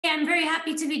am very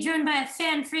happy to be joined by a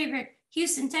fan favorite,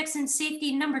 Houston Texans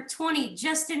safety number 20,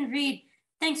 Justin Reid.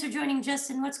 Thanks for joining,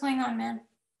 Justin. What's going on, man?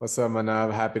 What's up, man?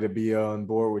 I'm happy to be on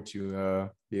board with you,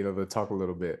 be able to talk a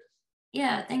little bit.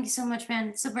 Yeah, thank you so much,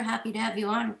 man. Super happy to have you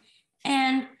on.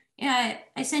 And yeah,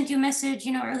 I sent you a message,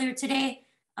 earlier today.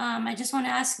 I just want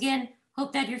to ask again,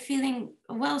 hope that you're feeling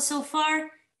well so far.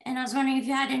 And I was wondering if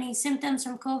you had any symptoms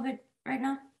from COVID right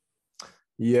now.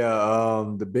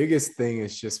 Yeah, the biggest thing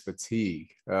is just fatigue.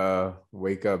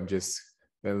 Wake up just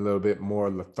been a little bit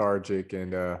more lethargic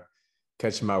and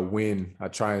catching my wind. I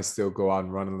try and still go out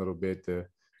and run a little bit to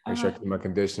make sure I keep my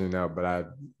conditioning up, but I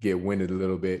get winded a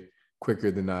little bit quicker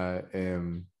than I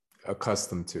am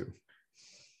accustomed to.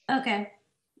 Okay.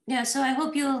 Yeah, so I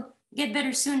hope you'll get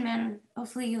better soon, man.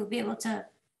 Hopefully you'll be able to,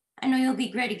 I know you'll be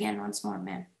great again once more,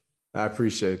 man. I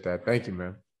appreciate that. Thank you,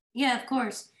 man. Yeah, of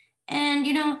course. And,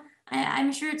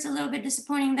 I'm sure it's a little bit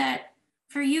disappointing that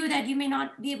for you that you may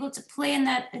not be able to play in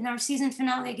our season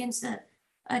finale against the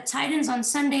Titans on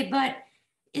Sunday, but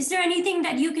is there anything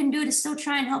that you can do to still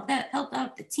try and help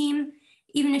out the team,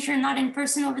 even if you're not in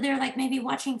person over there, like maybe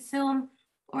watching film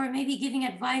or maybe giving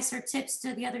advice or tips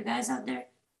to the other guys out there?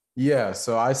 Yeah,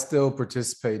 so I still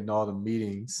participate in all the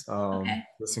meetings, Okay.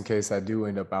 just in case I do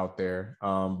end up out there.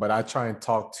 But I try and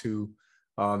talk to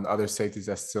the other safeties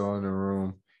that's still in the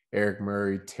room. Eric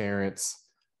Murray, Terrence,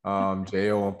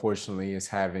 J.O. unfortunately is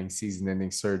having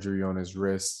season-ending surgery on his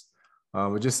wrist.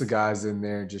 But just the guys in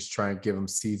there, just try and give them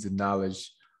seeds of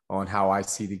knowledge on how I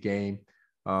see the game.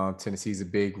 Tennessee's a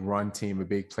big run team, a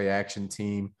big play-action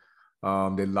team.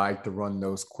 They like to run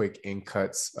those quick in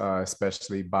cuts,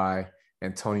 especially by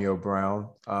Antonio Brown.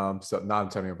 So not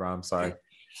Antonio Brown, I'm sorry.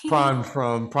 Prime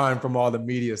from all the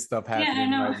media stuff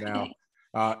happening right now.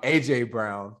 AJ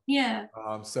Brown. Yeah.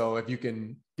 So if you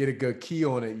can get a good key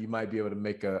on it, you might be able to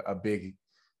make a big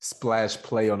splash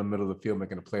play on the middle of the field,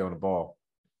 making a play on the ball.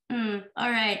 All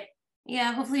right.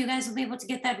 Yeah, hopefully you guys will be able to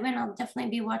get that win. I'll definitely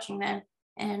be watching, man.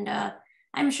 And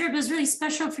I'm sure it was really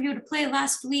special for you to play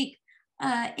last week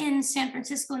in San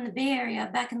Francisco in the Bay Area,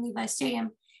 back in Levi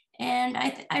Stadium. And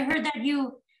I heard that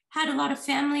you had a lot of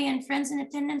family and friends in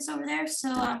attendance over there. So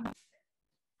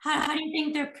how do you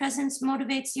think their presence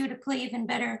motivates you to play even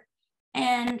better?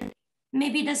 And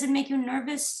maybe does it make you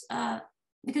nervous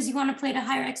because you want to play to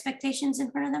higher expectations in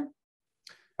front of them?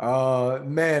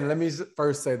 Man, let me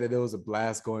first say that it was a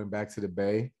blast going back to the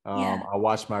Bay. I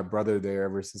watched my brother there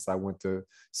ever since I went to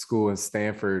school in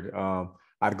Stanford.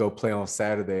 I'd go play on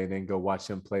Saturday and then go watch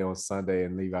him play on Sunday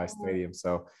in Levi Stadium.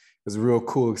 So it was a real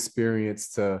cool experience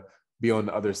to be on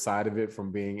the other side of it,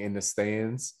 from being in the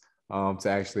stands to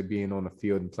actually being on the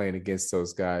field and playing against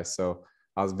those guys. So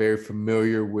I was very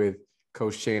familiar with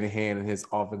Coach Shanahan and his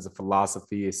offensive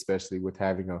philosophy, especially with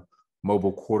having a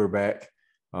mobile quarterback.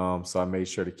 So I made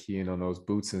sure to key in on those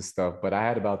boots and stuff. But I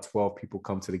had about 12 people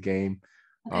come to the game.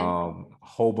 Okay. A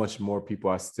whole bunch more people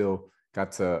I still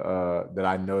got to that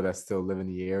I know that still live in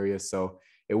the area. So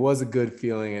it was a good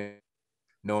feeling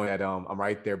knowing that I'm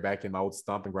right there back in my old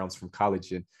stomping grounds from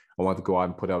college, and I wanted to go out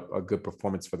and put up a good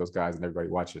performance for those guys and everybody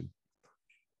watching.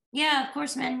 Yeah, of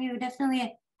course, man. You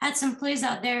definitely had some plays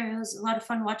out there. It was a lot of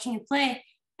fun watching you play.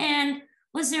 And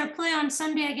was there a play on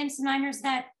Sunday against the Niners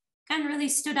that kind of really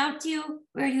stood out to you,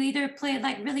 where you either played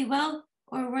like really well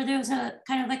or where there was a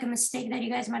kind of like a mistake that you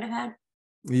guys might have had?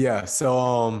 Yeah,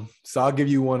 so I'll give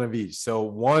you one of each.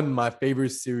 So my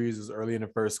favorite series was early in the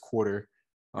first quarter,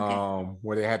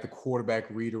 where they had the quarterback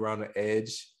read around the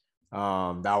edge.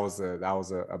 That was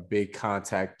a big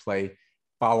contact play,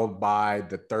 followed by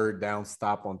the third down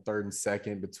stop on 3rd and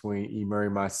 2nd between E. Murray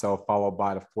and myself, followed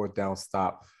by the 4th down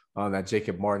stop that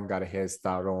Jacob Martin got a head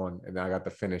start on, and then I got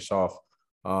to finish off.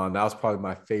 That was probably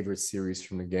my favorite series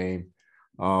from the game.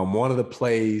 One of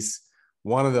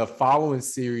the following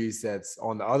series that's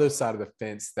on the other side of the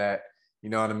fence that, you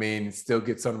know what I mean, still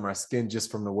gets under my skin just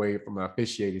from an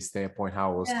officiating standpoint,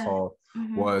 how it was called,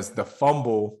 was the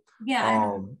fumble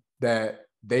that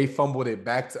they fumbled it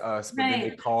back to us, but then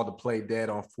they called the play dead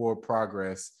on forward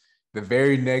progress. The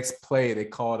very next play, they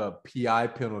called a PI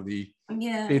penalty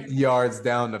 50 yards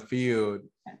down the field,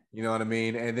 you know what I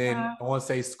mean? And then once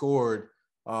they scored,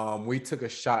 we took a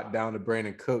shot down to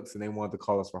Brandon Cooks, and they wanted to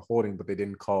call us for holding, but they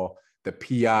didn't call the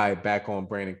PI back on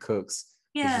Brandon Cooks,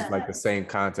 which is like the same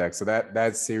contact. So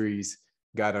that series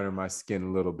got under my skin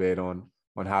a little bit on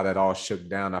how that all shook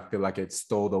down. I feel like it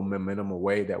stole the momentum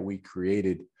away that we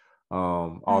created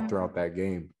all throughout that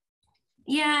game.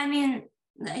 Yeah, I mean,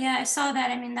 I saw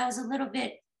that. I mean, that was a little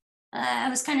bit, I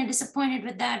was kind of disappointed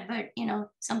with that, but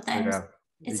sometimes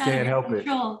it's out of your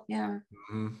control. Yeah.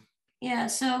 Yeah.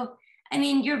 So, I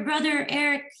mean, your brother,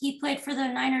 Eric, he played for the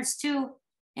Niners too.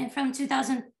 and from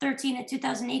 2013 to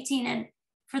 2018, and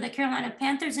for the Carolina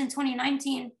Panthers in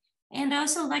 2019. And I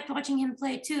also liked watching him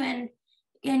play too.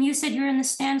 And you said you were in the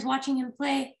stands watching him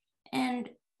play, and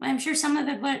I'm sure some of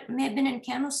it may have been in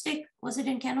Candlestick. Was it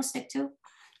in Candlestick too?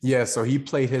 Yeah, so he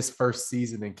played his first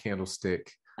season in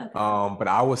Candlestick. Okay. But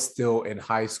I was still in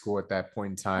high school at that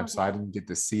point in time, okay. So I didn't get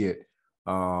to see it.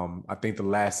 I think the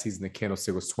last season in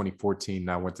Candlestick was 2014,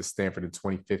 and I went to Stanford in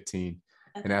 2015,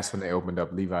 okay. And that's when they opened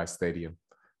up Levi Stadium.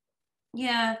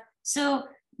 Yeah, so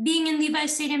being in Levi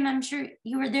Stadium, I'm sure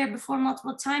you were there before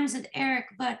multiple times with Eric,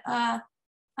 but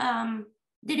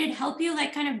did it help you,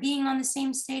 like kind of being on the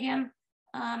same stadium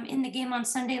in the game on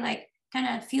Sunday, like kind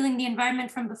of feeling the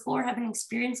environment from before, having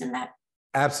experience in that?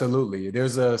 Absolutely.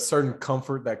 There's a certain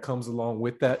comfort that comes along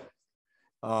with that,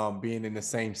 being in the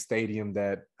same stadium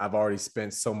that I've already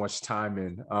spent so much time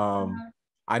in.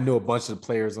 I knew a bunch of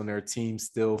players on their team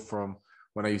still from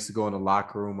when I used to go in the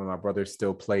locker room when my brother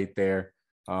still played there.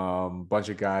 Bunch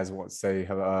of guys won't say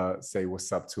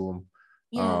what's up to them.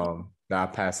 Yeah. That I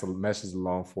pass the message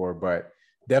along for, but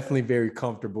definitely very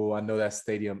comfortable. I know that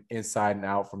stadium inside and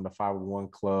out, from the 501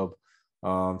 club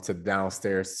to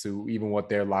downstairs to even what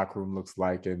their locker room looks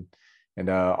like, and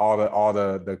all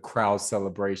the crowd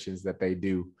celebrations that they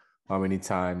do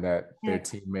anytime that their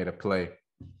team made a play.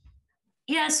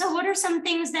 Yeah. So what are some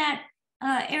things that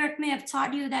Eric may have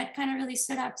taught you that kind of really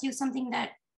stood out to you, something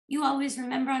that you always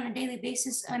remember on a daily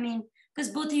basis? I mean, because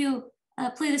both of you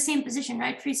play the same position,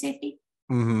 right? Free safety?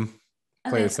 Mm-hmm.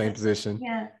 Play the same position.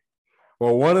 Yeah.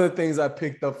 Well, one of the things I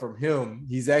picked up from him,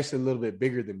 he's actually a little bit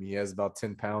bigger than me. He has about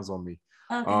 10 pounds on me.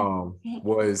 Okay.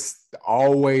 Was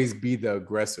always be the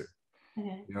aggressor.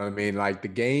 Okay. You know what I mean? Like the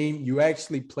game, you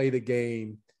actually play the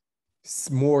game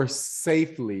more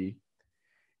safely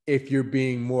if you're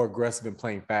being more aggressive and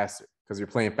playing faster. Because you're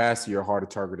playing faster, you're harder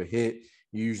target to hit.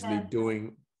 You're usually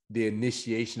doing the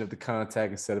initiation of the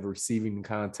contact instead of receiving the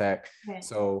contact. Okay.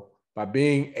 So by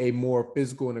being a more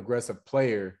physical and aggressive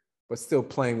player, but still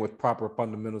playing with proper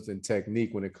fundamentals and technique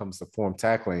when it comes to form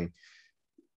tackling,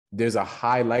 there's a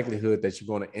high likelihood that you're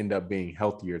going to end up being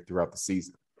healthier throughout the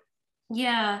season.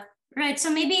 Yeah, right. So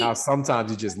maybe now sometimes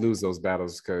you just lose those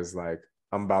battles because, like,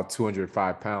 I'm about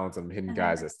 205 pounds. I'm hitting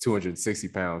guys that's 260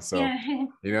 pounds. So,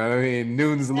 you know what I mean?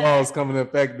 Newton's law is coming into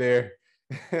effect there.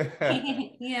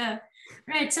 Yeah,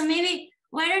 right. So maybe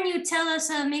why don't you tell us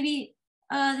maybe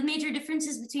the major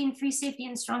differences between free safety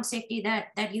and strong safety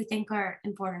that you think are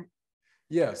important?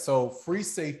 Yeah, so free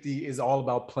safety is all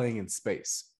about playing in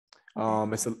space.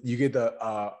 You get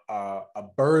a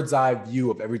bird's eye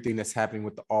view of everything that's happening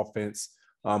with the offense,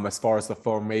 as far as the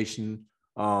formation.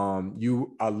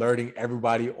 You alerting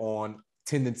everybody on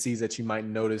tendencies that you might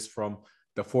notice from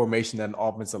the formation that an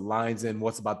offense aligns in,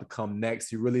 what's about to come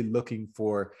next. You're really looking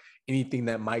for anything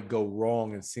that might go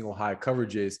wrong in single high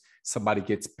coverages. Somebody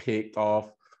gets picked off,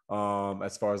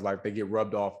 as far as like they get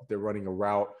rubbed off if they're running a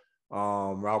route.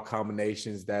 Route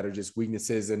combinations that are just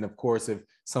weaknesses. And of course, if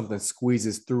something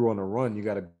squeezes through on a run, you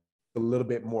got to a little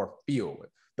bit more feel.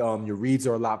 Your reads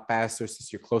are a lot faster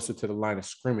since you're closer to the line of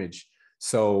scrimmage.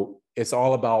 So it's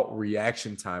all about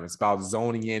reaction time. It's about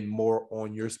zoning in more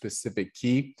on your specific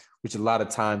key, which a lot of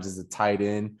times is the tight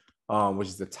end, which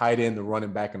is the tight end, the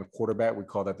running back, and the quarterback. We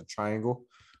call that the triangle.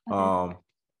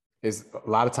 Is a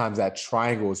lot of times that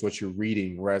triangle is what you're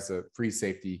reading, whereas a free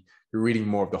safety, you're reading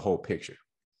more of the whole picture.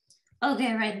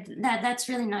 Okay, right. That's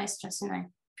really nice, Justin. I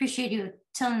appreciate you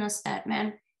telling us that,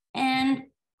 man. And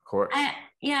of course.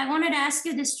 I wanted to ask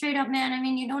you this straight up, man. I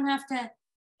mean, you don't have to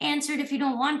answer it if you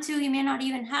don't want to. You may not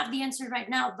even have the answer right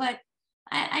now, but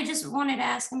I just wanted to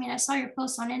ask. I mean, I saw your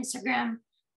post on Instagram.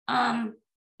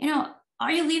 You know,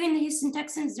 are you leaving the Houston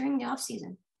Texans during the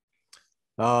offseason?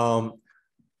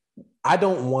 I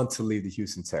don't want to leave the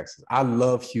Houston Texans. I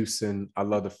love Houston. I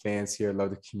love the fans here. I love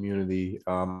the community.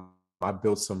 I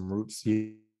built some roots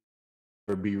here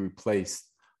to be replaced.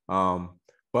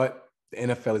 But the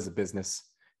NFL is a business,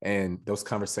 and those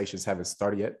conversations haven't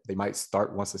started yet. They might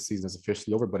start once the season is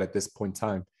officially over, but at this point in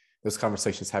time, those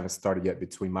conversations haven't started yet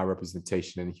between my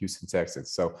representation and the Houston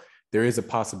Texans. So there is a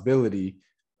possibility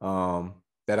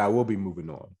that I will be moving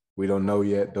on. We don't know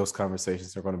yet. Those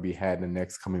conversations are going to be had in the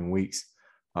next coming weeks.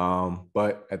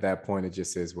 But at that point, it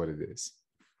just is what it is.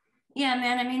 Yeah,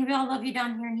 man. I mean, we all love you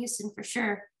down here in Houston for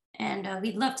sure. And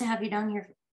we'd love to have you down here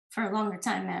for a longer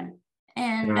time, man.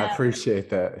 And I appreciate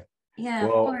that. Yeah,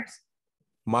 well, of course.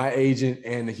 My agent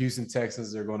and the Houston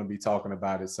Texans are going to be talking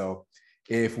about it. So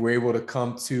if we're able to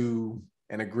come to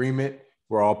an agreement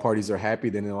where all parties are happy,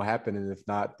 then it'll happen. And if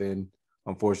not, then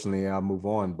unfortunately I'll move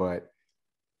on. But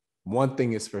one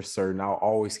thing is for certain, I'll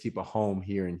always keep a home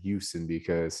here in Houston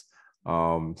because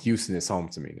Houston is home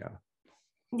to me now.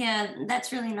 Yeah,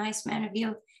 that's really nice, man, of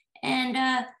you.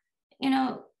 And,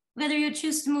 whether you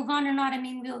choose to move on or not, I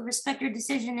mean, we'll respect your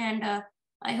decision. And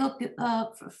I hope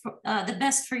the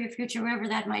best for your future, wherever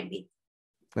that might be.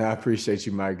 I appreciate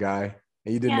you, my guy.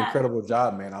 And you did an incredible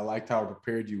job, man. I liked how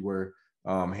prepared you were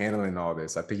handling all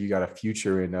this. I think you got a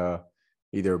future in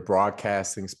either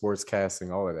broadcasting,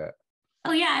 sportscasting, all of that.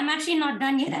 Oh, yeah. I'm actually not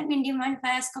done yet. I mean, do you mind if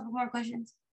I ask a couple more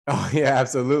questions? Oh, yeah,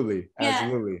 absolutely. Yeah.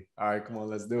 Absolutely. All right, come on,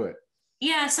 let's do it.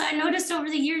 Yeah. So I noticed over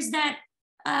the years that,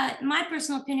 my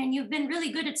personal opinion, you've been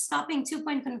really good at stopping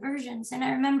 2-point conversions. And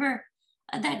I remember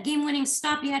that game-winning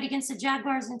stop you had against the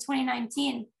Jaguars in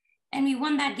 2019. And we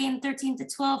won that game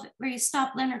 13-12, where you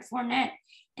stopped Leonard Fournette.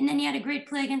 And then you had a great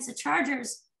play against the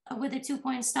Chargers with a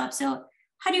 2-point stop. So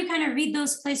how do you kind of read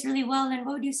those plays really well? And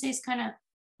what would you say is kind of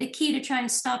the key to try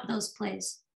and stop those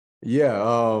plays? Yeah,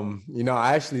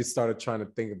 I actually started trying to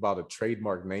think about a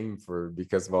trademark name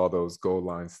because of all those goal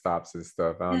line stops and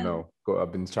stuff. I don't know.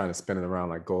 I've been trying to spin it around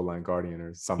like goal line guardian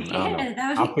or something. I don't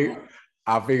know.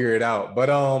 I'll figure it out. But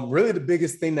really the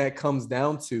biggest thing that comes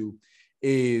down to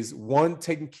is one,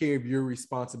 taking care of your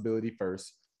responsibility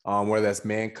first, whether that's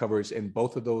man coverage, and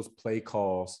both of those play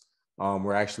calls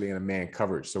were actually in a man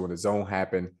coverage. So when the zone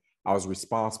happened, I was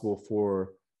responsible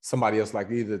for somebody else,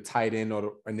 like either the tight end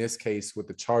or in this case with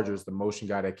the Chargers, the motion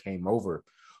guy that came over.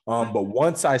 But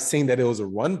once I seen that it was a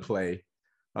run play,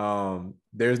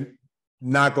 there's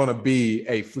not going to be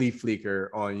a flea fleeker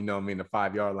on, the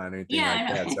 5-yard line or anything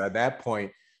like that. So at that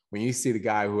point, when you see the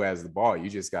guy who has the ball, you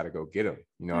just got to go get him.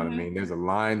 You know what I mean? There's a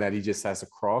line that he just has to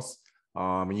cross,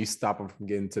 and you stop him from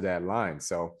getting to that line.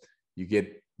 So you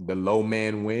get the low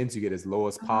man wins, you get as low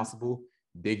as possible,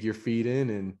 dig your feet in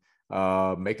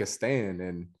and make a stand.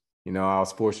 And, I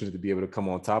was fortunate to be able to come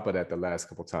on top of that the last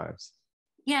couple of times.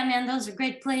 Yeah, man, those are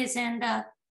great plays. And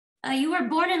you were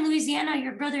born in Louisiana.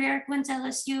 Your brother Eric went to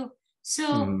LSU.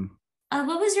 So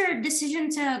what was your decision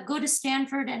to go to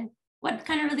Stanford, and what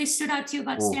kind of really stood out to you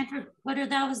about Stanford, whether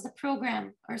that was the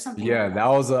program or something? Yeah, that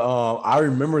was I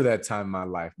remember that time in my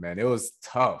life, man. It was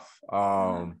tough.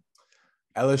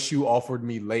 LSU offered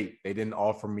me late. They didn't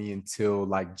offer me until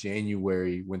like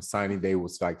January, when signing day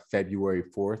was like February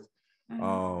 4th.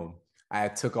 I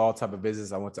took all type of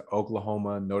visits. I went to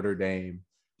Oklahoma, Notre Dame,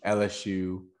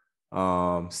 LSU,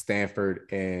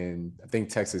 Stanford, and I think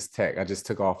Texas Tech. I just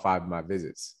took all 5 of my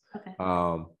visits. Okay.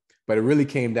 But it really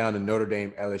came down to Notre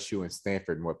Dame, LSU, and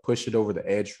Stanford. And what pushed it over the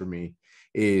edge for me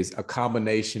is a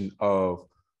combination of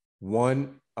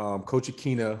one, Coach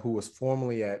Akina, who was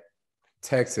formerly at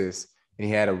Texas, and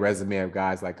he had a resume of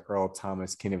guys like Earl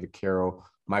Thomas, Kenny Vaccaro,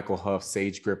 Michael Huff,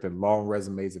 Sage Griffin, long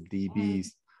resumes of DBs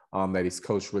that he's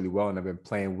coached really well, and have been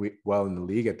playing well in the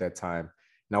league at that time.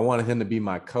 And I wanted him to be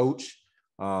my coach.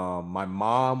 My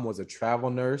mom was a travel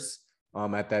nurse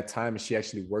at that time, and she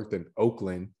actually worked in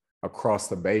Oakland across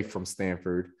the bay from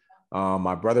Stanford.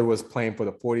 My brother was playing for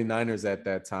the 49ers at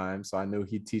that time, so I knew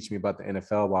he'd teach me about the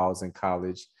NFL while I was in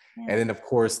college. And then, of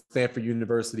course, Stanford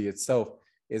University itself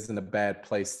isn't a bad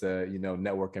place to,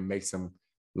 network and make some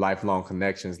lifelong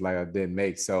connections like I did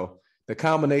make. So the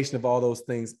combination of all those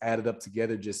things added up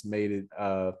together just made it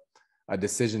a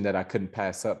decision that I couldn't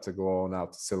pass up to go on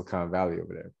out to Silicon Valley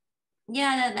over there.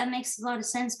 Yeah, that makes a lot of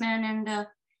sense, man. And,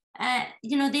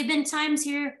 there've been times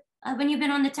here when you've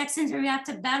been on the Texans where you have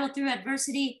to battle through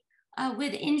adversity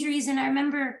with injuries. And I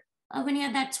remember when you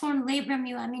had that torn labrum,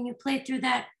 you played through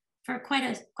that for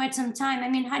quite some time. I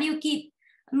mean, how do you keep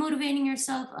motivating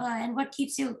yourself and what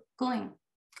keeps you going?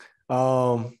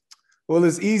 Well,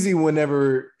 it's easy when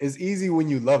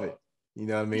you love it. You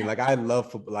know what I mean? Like, I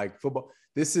love football.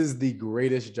 This is the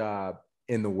greatest job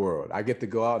in the world. I get to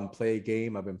go out and play a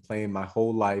game I've been playing my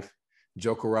whole life,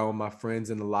 joke around with my friends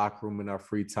in the locker room in our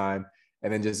free time,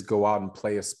 and then just go out and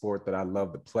play a sport that I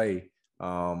love to play.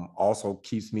 Also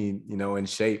keeps me, in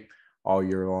shape all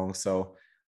year long. So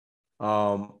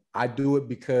I do it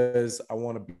because I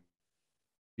want to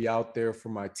be out there for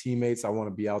my teammates. I want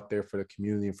to be out there for the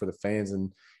community and for the fans.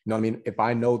 And, if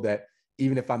I know that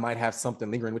even if I might have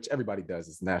something lingering, which everybody does,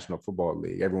 it's National Football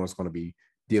League, everyone's going to be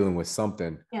dealing with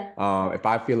something. If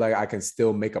I feel like I can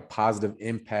still make a positive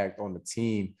impact on the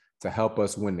team to help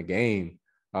us win the game,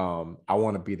 I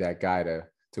want to be that guy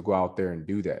to go out there and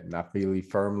do that. And I believe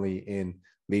firmly in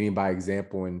leading by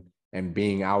example and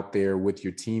being out there with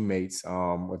your teammates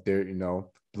with their,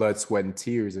 blood, sweat, and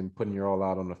tears, and putting your all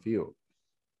out on the field.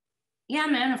 Yeah,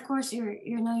 man, of course you're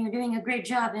doing a great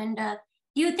job. And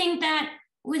do you think that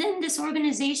within this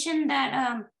organization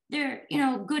that there,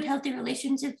 good, healthy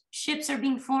relationships are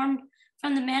being formed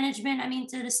from the management,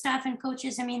 to the staff and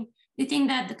coaches? Do you think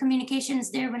that the communication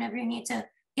is there whenever you need to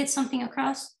get something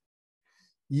across?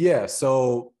 Yeah.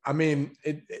 So, I mean,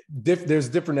 there's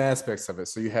different aspects of it.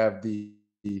 So you have the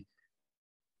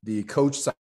coach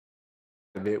side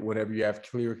of it, whenever you have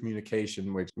clear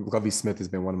communication, which Lovie Smith has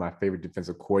been one of my favorite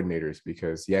defensive coordinators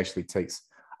because he actually takes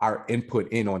our input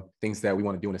in on things that we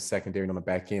want to do in the secondary and on the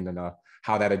back end, and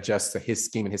how that adjusts to his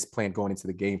scheme and his plan going into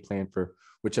the game plan for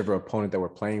whichever opponent that we're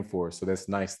playing for. So that's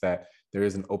nice that there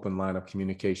is an open line of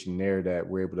communication there, that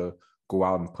we're able to go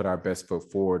out and put our best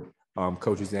foot forward,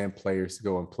 coaches and players to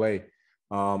go and play.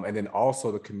 And then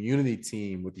also the community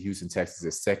team with the Houston Texans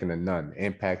is second to none. The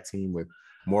impact team with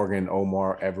Morgan,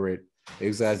 Omar, Everett,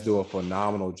 these guys do a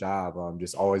phenomenal job.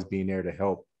 Just always being there to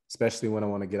help, especially when I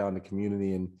want to get out in the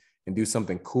community and do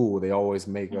something cool. They always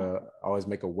make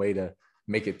a way to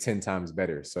make it 10 times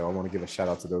better. So I want to give a shout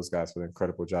out to those guys for the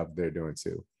incredible job they're doing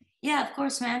too. Yeah, of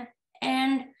course, man.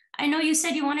 And I know you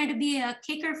said you wanted to be a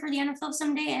kicker for the NFL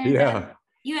someday. And yeah,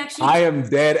 you actually. I am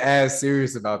dead ass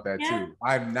serious about that too.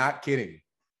 I'm not kidding.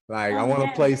 Like, I want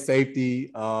to play safety.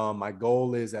 My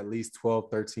goal is at least 12,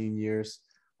 13 years.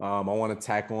 I want to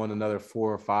tack on another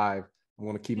 4 or 5. I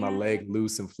want to keep my leg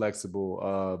loose and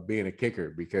flexible being a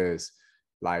kicker, because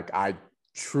like I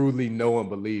truly know and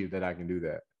believe that I can do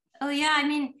that. Oh yeah, I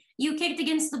mean, you kicked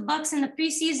against the Bucs in the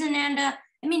preseason, and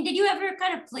I mean, did you ever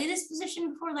kind of play this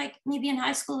position before, like maybe in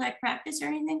high school, like practice or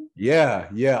anything? Yeah.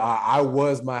 I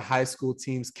was my high school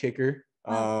team's kicker.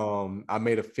 I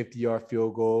made a 50-yard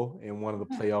field goal in one of the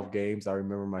playoff games. I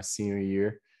remember my senior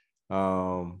year.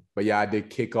 But yeah, I did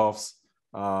kickoffs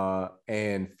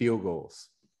and field goals.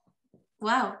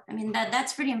 Wow. I mean,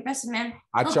 that's pretty impressive, man.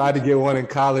 I tried to get one in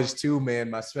college too, man.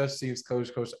 My special teams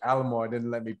coach, Coach Alomar, didn't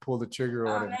let me pull the trigger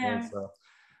on it. Man. So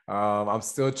I'm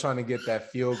still trying to get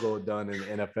that field goal done in the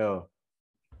NFL.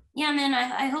 Yeah, man,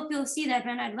 I hope you'll see that,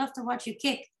 man. I'd love to watch you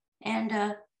kick. And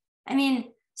I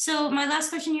mean, so my last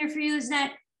question here for you is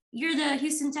that you're the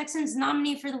Houston Texans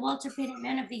nominee for the Walter Payton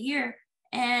Man of the Year.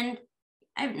 And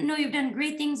I know you've done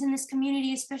great things in this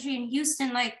community, especially in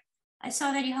Houston. Like, I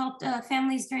saw that you helped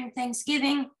families during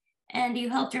Thanksgiving, and you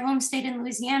helped your home state in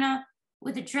Louisiana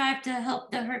with a drive to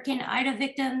help the Hurricane Ida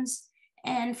victims.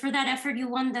 And for that effort, you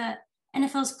won the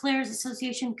NFL's Players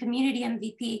Association Community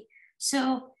MVP.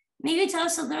 So maybe tell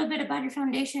us a little bit about your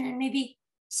foundation and maybe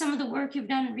some of the work you've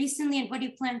done recently and what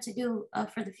you plan to do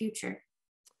for the future.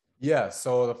 Yeah,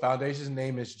 so the foundation's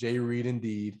name is J. Reid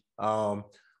Indeed.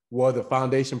 Well, the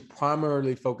foundation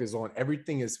primarily focuses on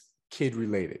everything is kid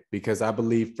related, because I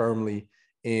believe firmly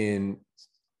in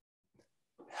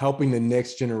helping the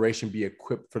next generation be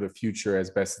equipped for the future as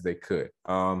best as they could.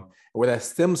 Where that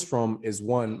stems from is,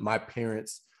 one, my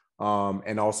parents,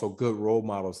 and also good role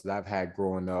models that I've had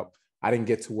growing up. I didn't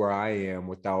get to where I am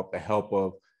without the help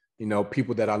of,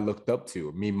 people that I looked up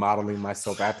to, me modeling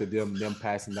myself after them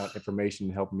passing out information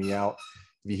and helping me out.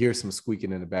 If you hear some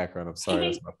squeaking in the background, I'm sorry,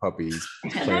 that's my puppy. He's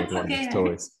playing with one of his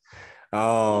toys.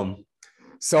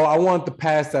 So I want to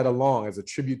pass that along as a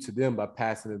tribute to them by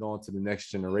passing it on to the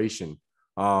next generation.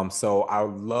 So I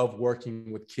love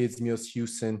working with Kids Meals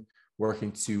Houston,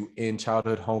 working to end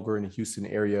childhood hunger in the Houston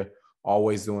area,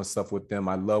 always doing stuff with them.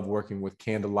 I love working with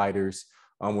Candlelighters,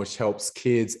 which helps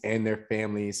kids and their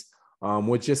families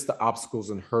with just the obstacles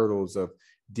and hurdles of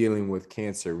dealing with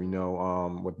cancer,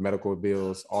 with medical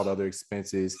bills, all the other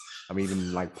expenses.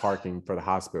 Even like parking for the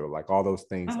hospital, like all those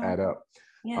things add up.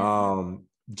 Yeah.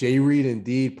 J. Reid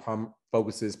Indeed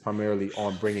focuses primarily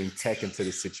on bringing tech into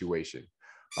the situation.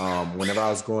 Whenever I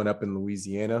was growing up in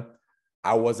Louisiana,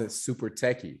 I wasn't super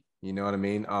techie. You know what I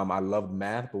mean? I loved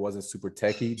math, but wasn't super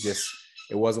techie. Just,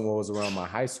 it wasn't what was around my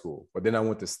high school. But then I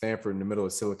went to Stanford in the middle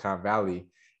of Silicon Valley,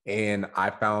 and I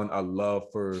found a love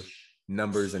for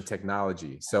numbers and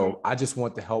technology. So I just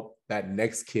want to help that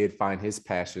next kid find his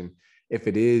passion, if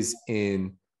it is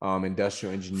in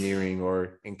industrial engineering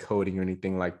or in coding or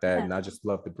anything like that. And I just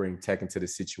love to bring tech into the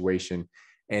situation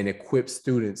and equip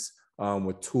students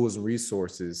with tools and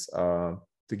resources to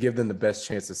give them the best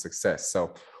chance of success.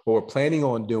 So what we're planning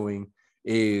on doing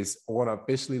is we're going to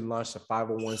officially launch the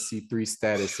 501c3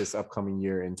 status this upcoming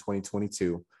year in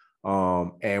 2022.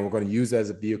 And we're going to use it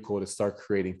as a vehicle to start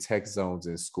creating tech zones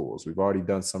in schools. We've already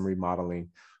done some remodeling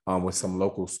with some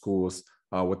local schools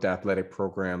with the athletic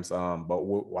programs. But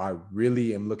what I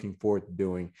really am looking forward to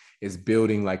doing is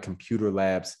building like computer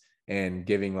labs and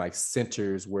giving like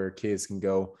centers where kids can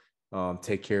go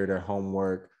take care of their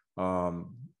homework,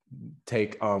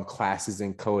 take classes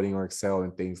in coding or Excel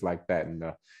and things like that, and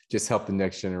just help the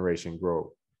next generation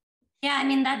grow. Yeah, I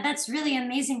mean, that's really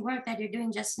amazing work that you're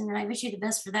doing, Justin, and I wish you the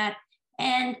best for that.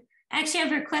 And actually, I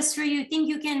have a request for you. Think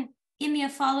you can give me a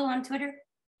follow on Twitter?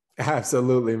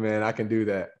 Absolutely, man. I can do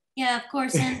that. Yeah, of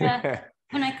course. And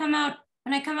when I come out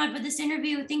when I come out with this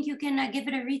interview, think you can give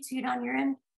it a retweet on your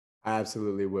end? I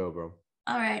absolutely will, bro.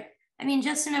 All right. I mean,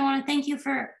 Justin, I want to thank you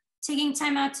for taking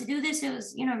time out to do this. It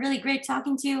was, really great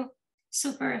talking to you.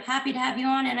 Super happy to have you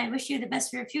on, and I wish you the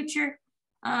best for your future.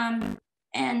 And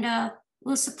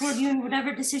we'll support you in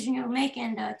whatever decision you'll make,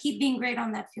 and keep being great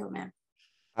on that field, man.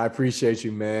 I appreciate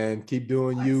you, man. Keep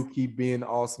doing you. Keep being the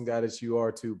awesome guy that you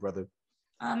are too, brother.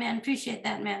 Man, appreciate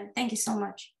that, man. Thank you so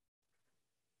much.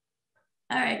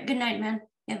 All right. Good night, man.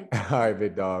 All right,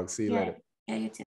 big dog. See you later. Yeah, you too.